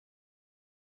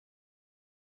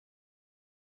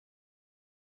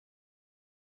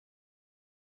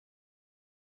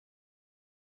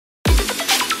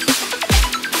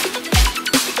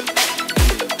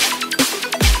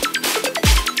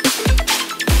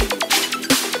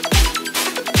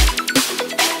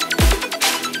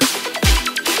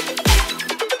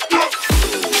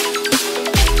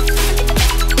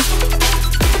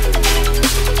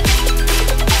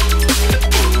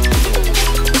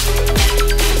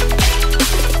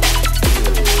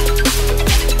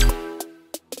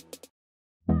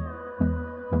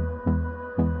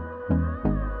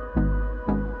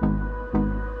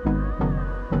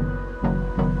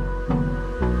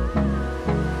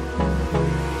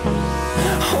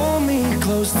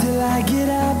close till I get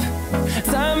up.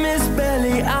 Time is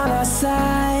barely on our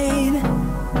side.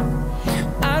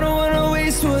 I don't wanna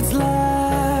waste what's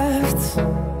left.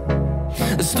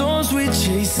 The storms we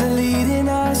chase are leading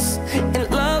us, and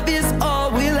love is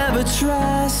all we'll ever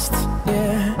trust.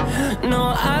 Yeah, no,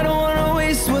 I don't wanna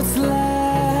waste what's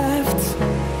left.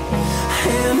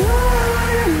 And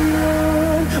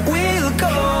on we'll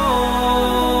go,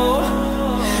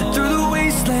 through the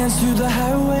wastelands, through the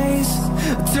highways,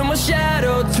 till my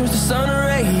shadow turns to sun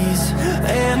rays.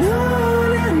 And on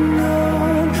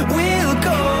we'll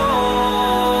go,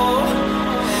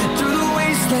 through the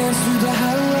wastelands, through the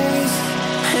highways,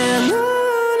 and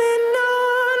on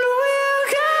we'll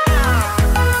go.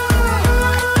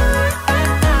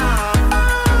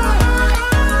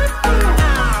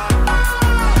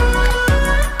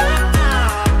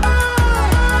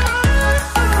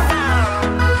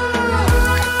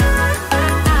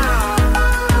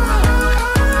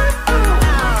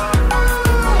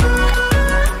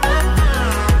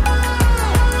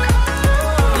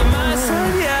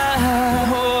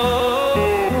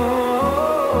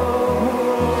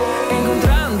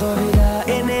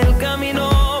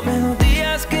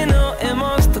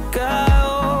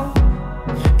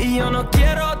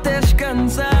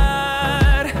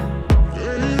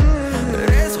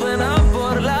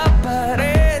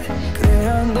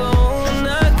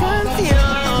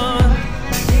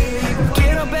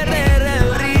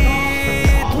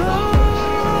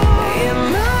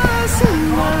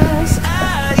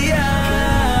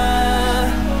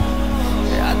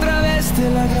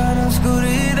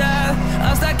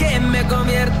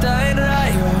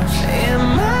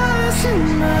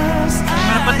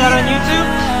 Put that on YouTube?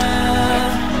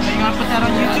 Are you gonna put that on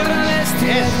YouTube?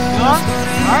 Yeah. You are?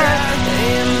 Alright.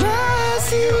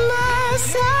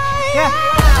 Yeah.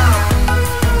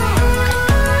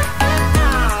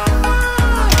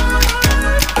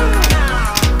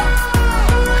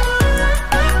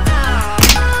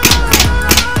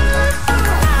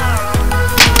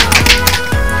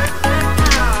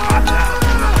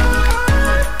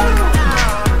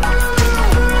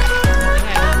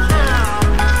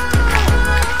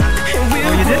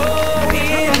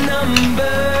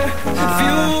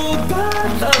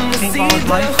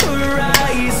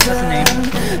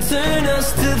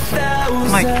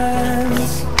 Mike.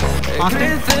 Austin?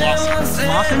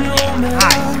 Lawson?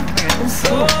 Hi.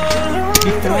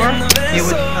 Before, it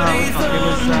was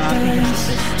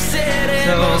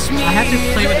so I had to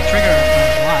play with the trigger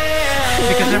a lot,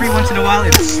 because every once in a while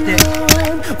it would stick.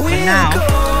 But now, it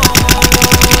would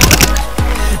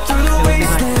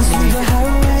be like,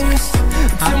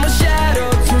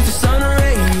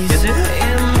 Is it?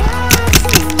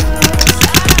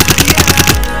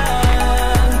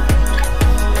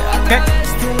 Okay.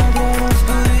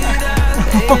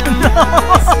 Oh no!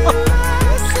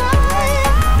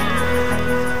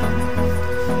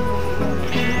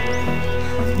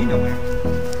 You know where.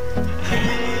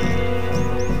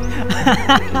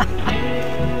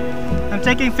 I'm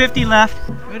taking 50 left.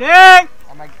 Ready? I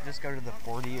might just go to the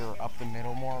 40 or up the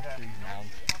middle more for these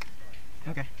mounds.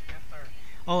 Okay.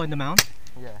 Oh, in the mound?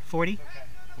 Yeah. 40?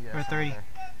 Yeah, or 30?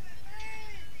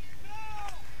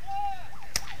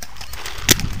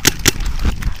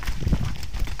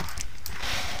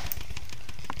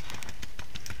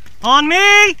 On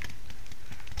me!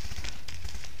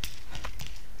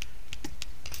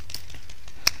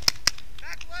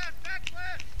 Back left, back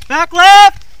left! Back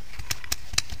left!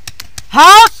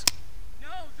 House! No,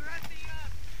 they're at the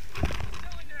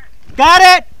cylinder. Got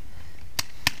it!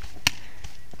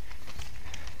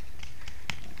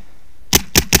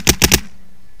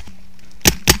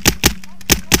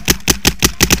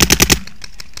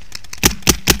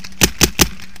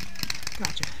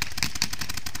 Gotcha.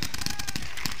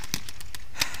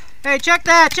 Hey, check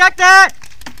that! Check that!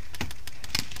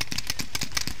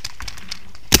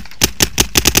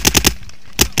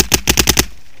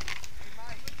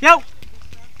 Yo!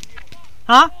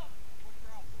 Huh?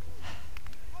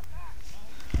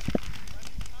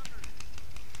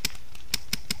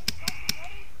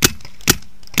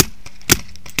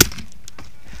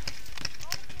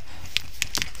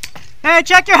 Hey,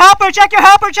 check your helper! Check your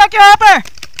helper! Check your helper!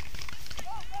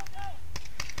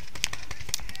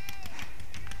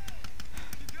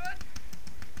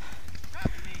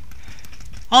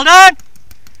 Hold on!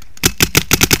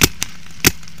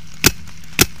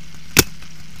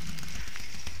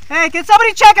 Hey, can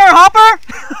somebody check our hopper?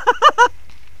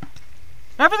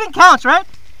 Everything counts, right?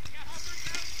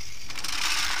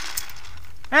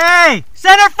 Hey,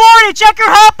 center 40, check your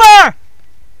hopper!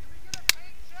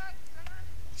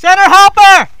 Center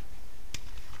hopper!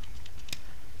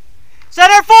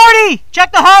 Center 40,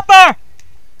 check the hopper!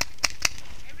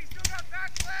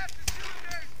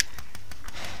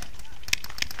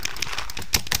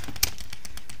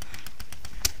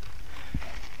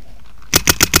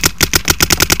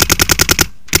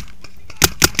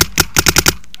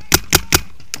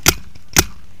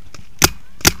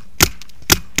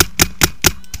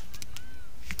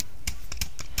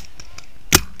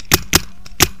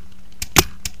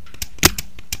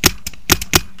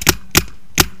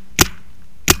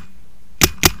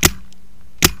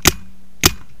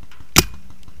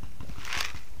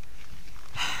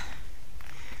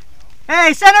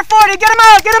 Okay, center 40, get him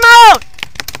out, get him out!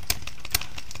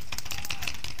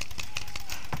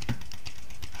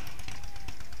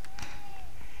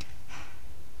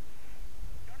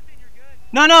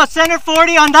 No, no, center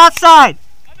 40 on that side.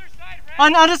 Other side, ref.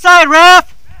 On the other side,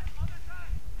 ref. Other side.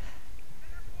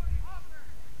 Center 40, hopper.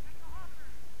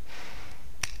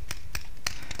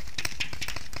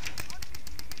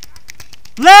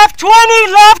 Left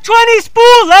 20,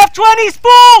 spool, left 20,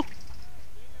 spool.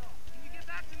 Can you get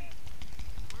back to me?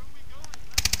 Where are we going?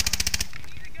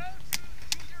 We need to go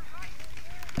to your right.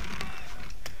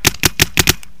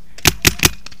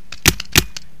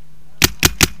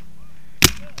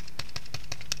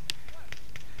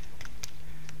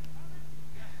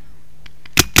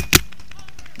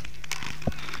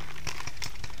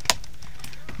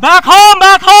 Back home,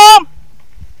 back home.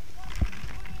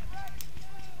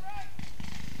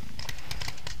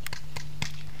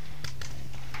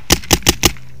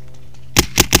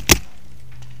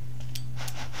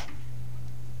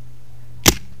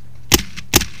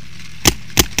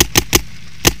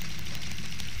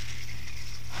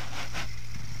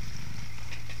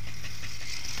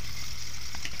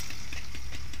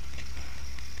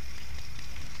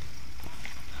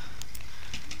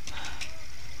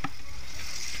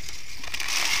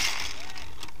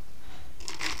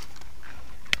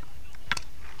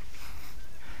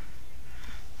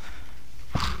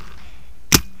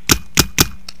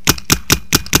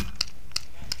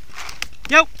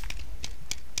 Yo.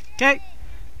 Okay.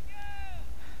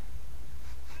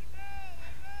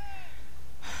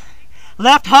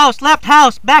 Left house, back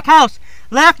house,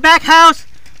 left back house.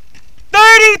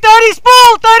 30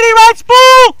 spool, 30 right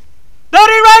spool,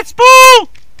 30 right spool,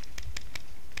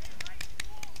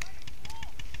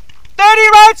 30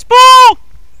 right spool.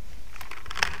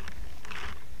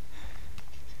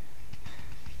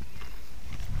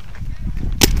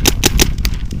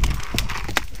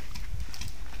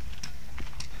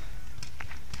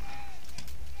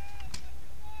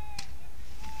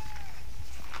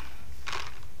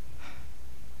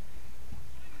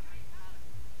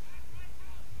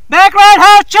 Back right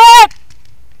house, check!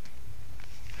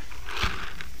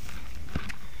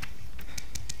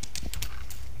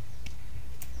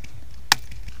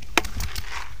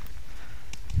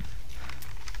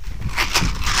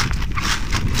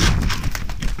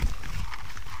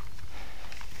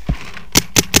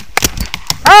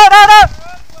 Out!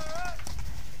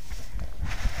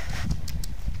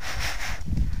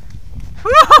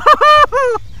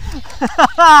 Woo-hoo-hoo-hoo!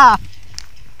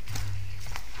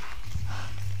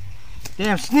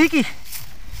 Damn, sneaky.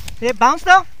 Did it bounce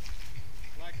though? Well,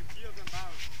 I could feel them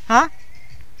bounce, Huh?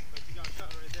 but you got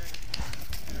cut right there.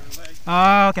 And her leg.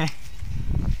 Oh, okay.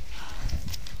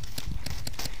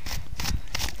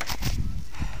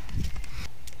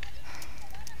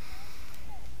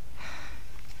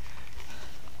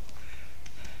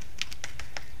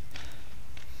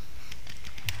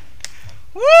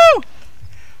 Woo!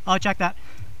 I'll check that.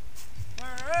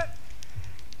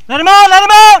 Let him out! Let him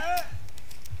out!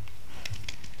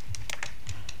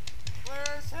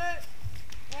 Where's it?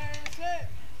 Where's it?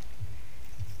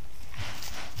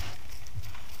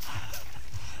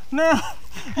 Man,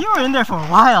 you were in there for a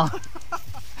while.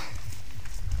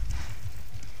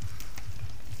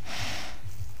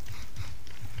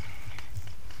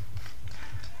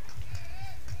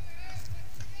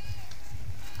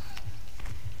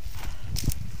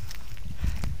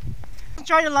 I'm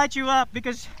trying to light you up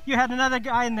because you had another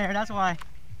guy in there, that's why.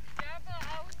 Yeah, but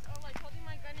I was like holding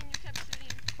my gun and you kept shooting.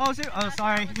 Oh, oh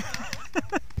sorry.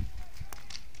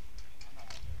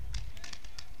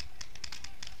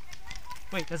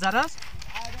 Wait, is that us?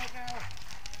 I don't know.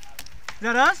 Is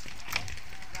that us?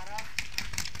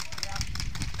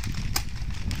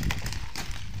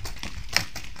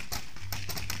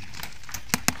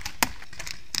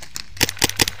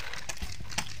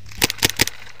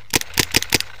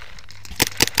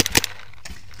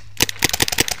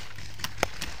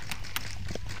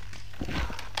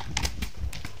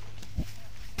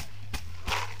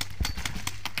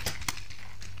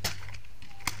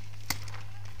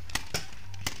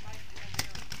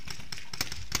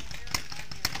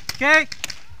 Okay.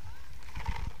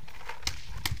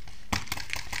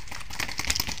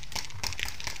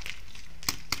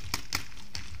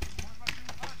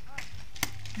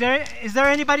 Is there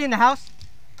anybody in the house?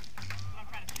 I'm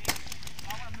trying to see. I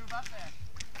want to move up there.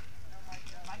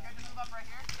 Am I good to move up right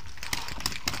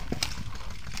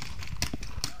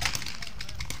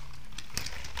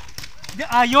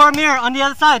here? You're Amir on the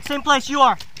other side, same place you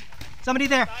are. Somebody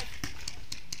there.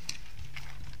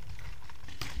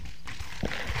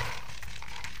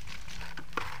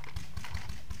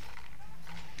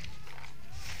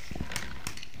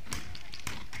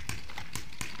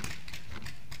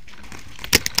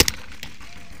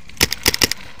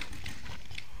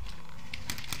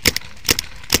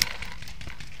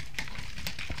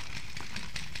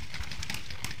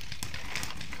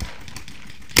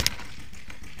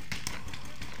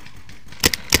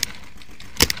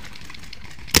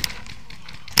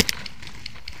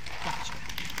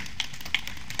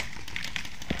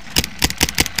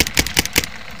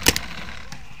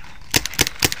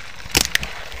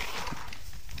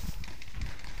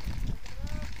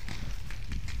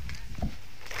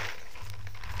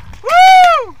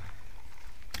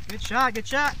 Good shot, good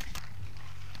shot.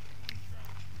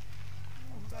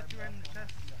 Got you right in the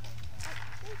chest.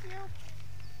 Thank you.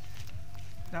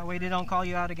 That way they don't call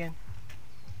you out again.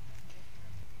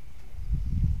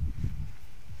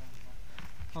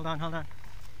 Hold on, hold on.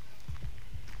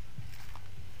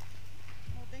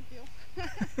 Oh, thank you.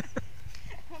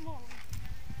 Come on.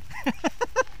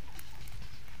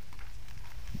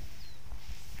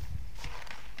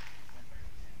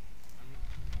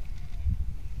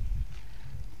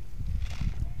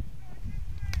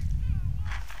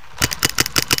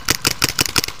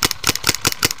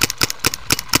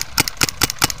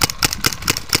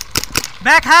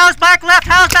 Back house, back left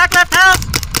house, back left house.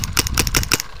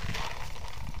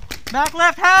 Back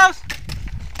left house.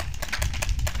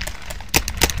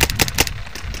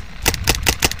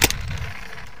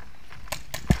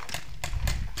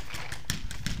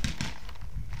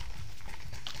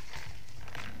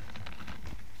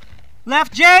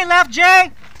 Left J, left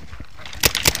J.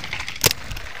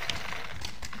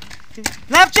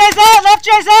 Left J's out, left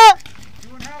J's out.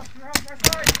 Two house, right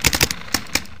side.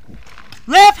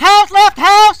 Left house, left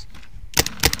house.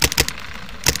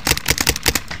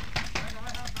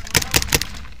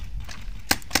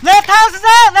 Left house is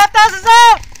out, left house is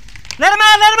out. Let him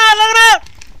out, let him out, let him out.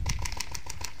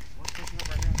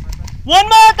 One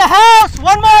more at the house,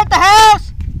 one more at the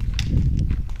house.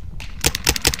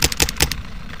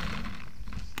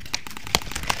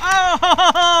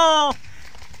 Oh,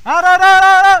 out, out, out,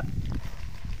 out, out.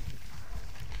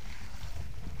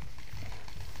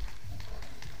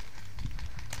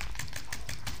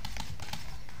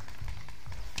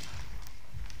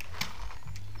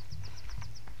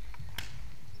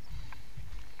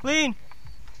 Clean.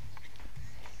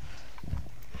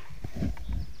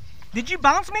 Did you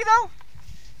bounce me though?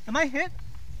 Am I hit?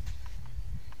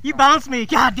 You bounced me.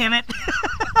 God damn it.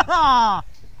 God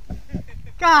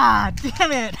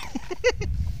damn it.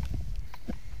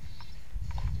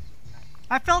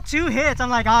 I felt 2 hits. I'm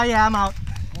like, oh yeah, I'm out.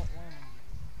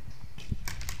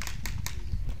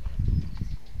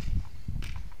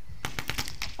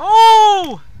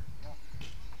 Oh!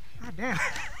 God damn.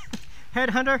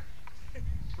 Headhunter.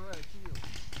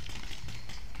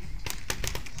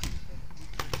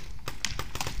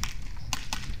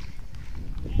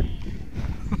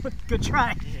 Good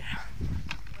try. Yeah.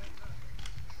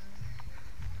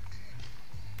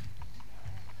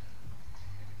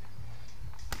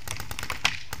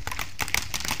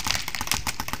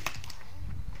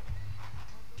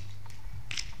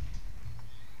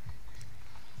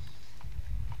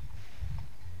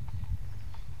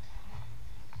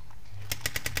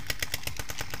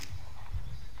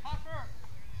 Hopper!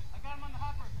 I got him on the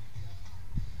hopper.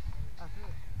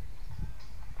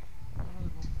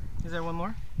 Is there one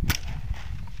more?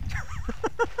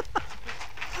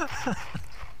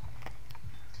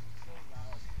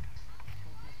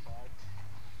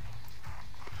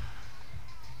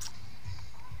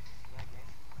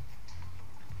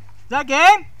 Is that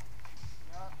game?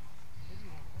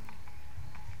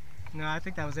 No, I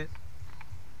think that was it.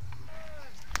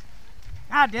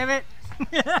 Ah, damn it! I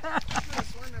swear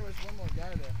there was one more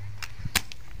guy there.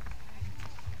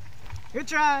 Good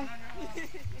try.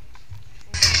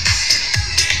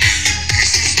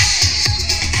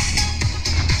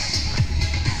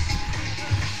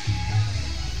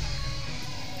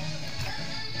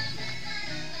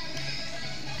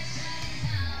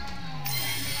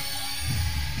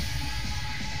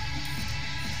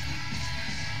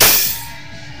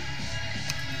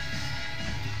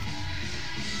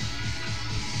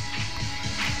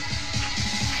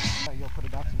 You'll put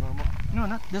it back to normal? No,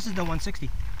 not. This is the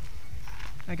 160.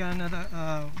 I got another.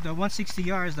 The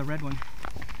 160R is the red one.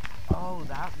 Oh,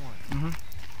 that one.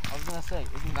 I was gonna say,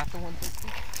 isn't that the 160?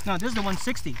 No, this is the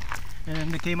 160, and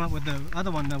then they came up with the other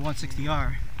one, the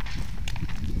 160R.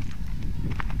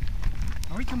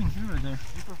 Are we coming here or there?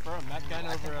 Do you prefer a mech gun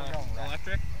over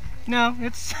electric? No,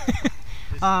 it's. You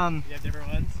have different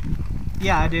ones?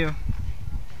 Yeah, I do.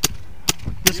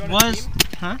 This You on a was. team?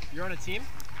 Huh? You're on a team?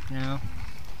 No.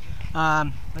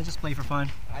 I just play for fun.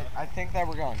 I think that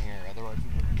we're going here, otherwise we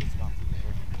wouldn't get stopped here.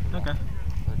 Okay.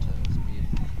 Or to speed.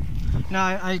 No,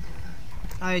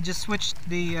 I just switched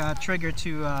the trigger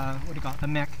to what do you call it? The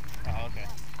mech. Oh, okay.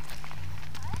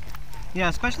 Yeah,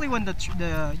 especially when the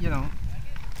you know,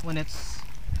 when it's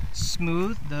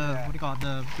smooth. What do you call it?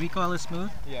 The recoil is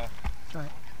smooth. Yeah.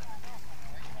 Right.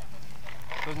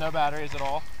 There's no batteries at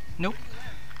all? Nope.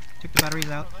 Took the batteries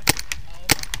out.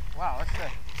 Wow, that's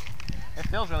sick. It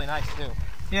feels really nice too.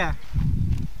 Yeah.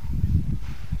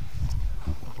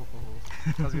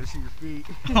 I was gonna shoot your feet.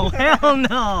 Oh hell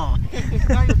no!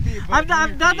 Not your feet, but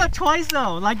I've done that twice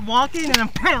though. Like walking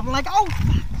and I'm like, oh.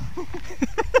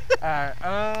 Alright, can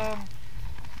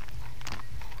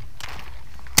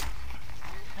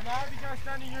I have you guys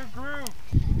stand in your groove?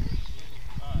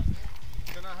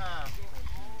 Gonna have 1,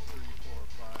 2, 3, 4,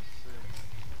 5, 6.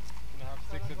 Gonna have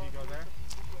 6 of you go there.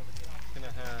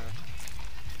 Gonna have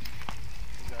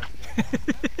you guys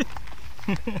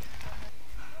go.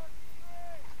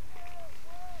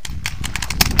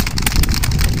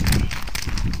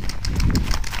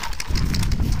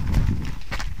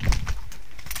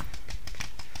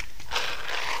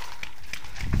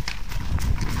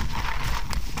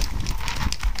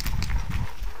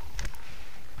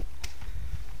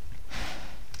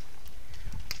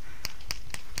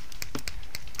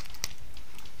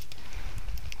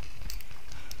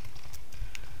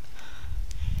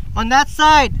 On that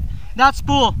side, that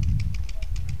spool.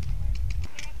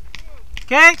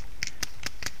 Okay?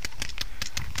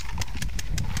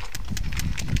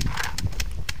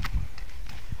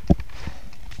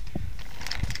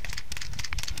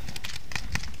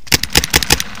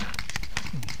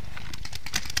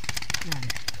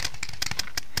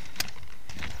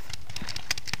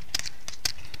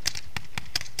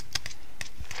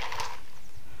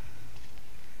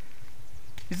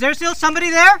 Is there still somebody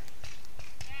there?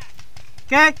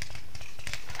 Okay.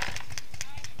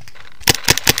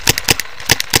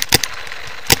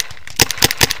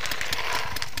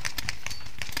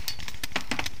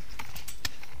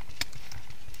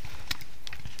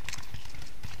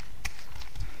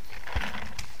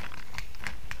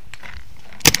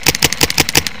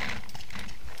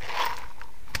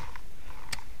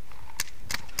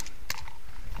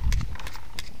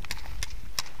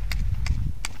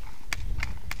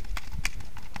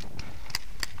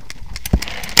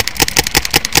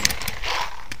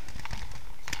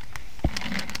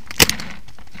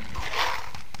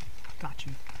 Got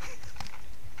you.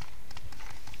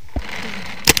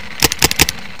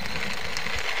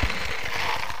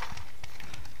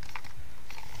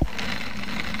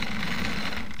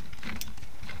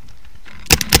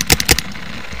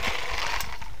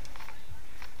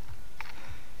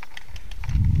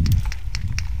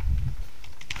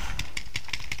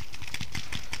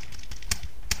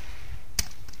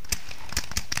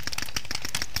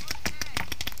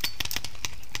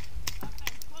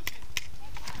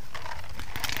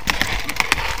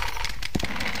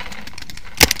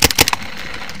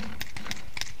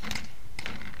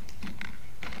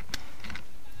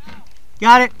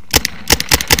 Got it.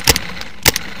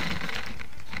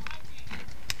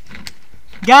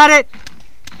 Got it.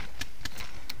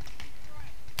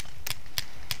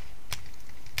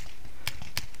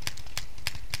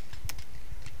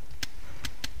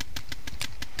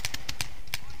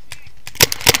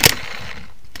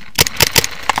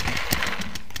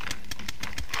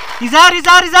 He's out, he's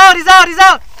out, he's out, he's out, he's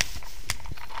out.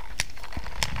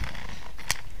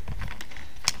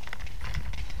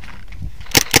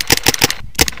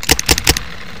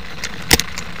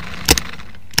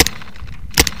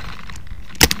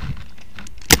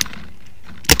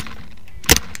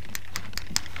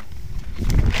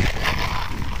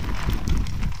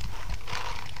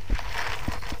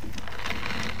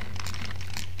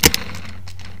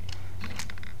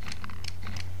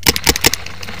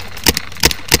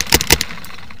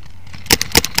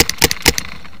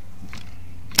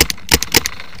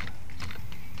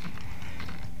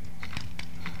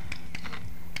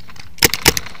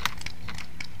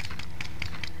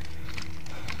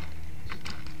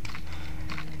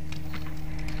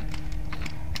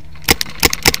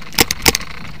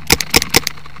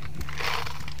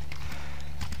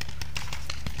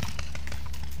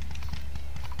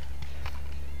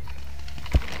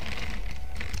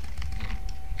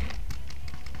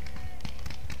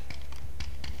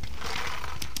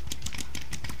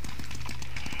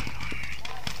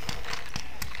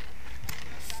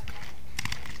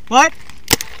 What?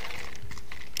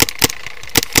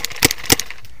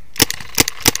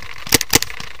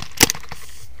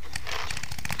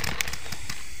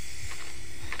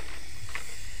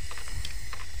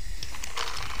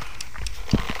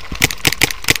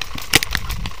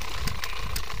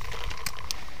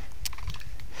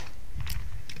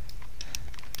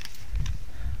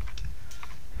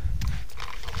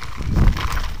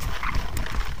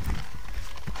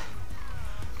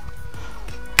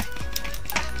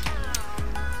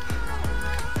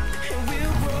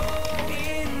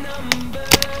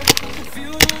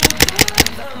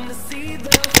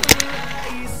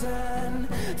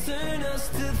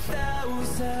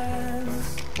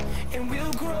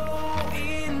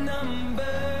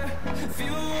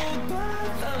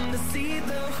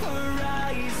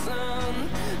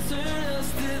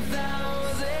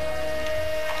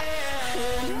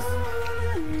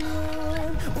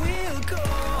 we'll go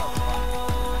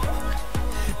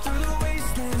through the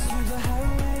wastelands, through the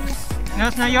highways. No,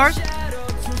 it's not yours? Shadow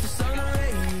to the sun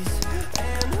rays.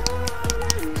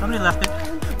 Somebody left it.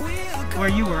 Where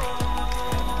you were.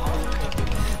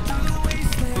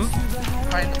 Who?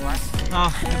 Right in the black.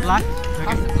 Oh, the black? Okay.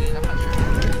 Possibly, I'm not sure.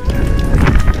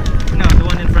 No, the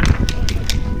one in front.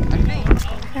 I think.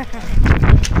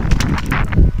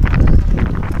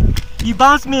 You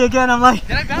bounced me again. I'm like,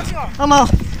 Did I bounce you off? I'm all,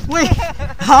 wait.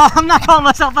 I'm not calling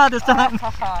myself out this time.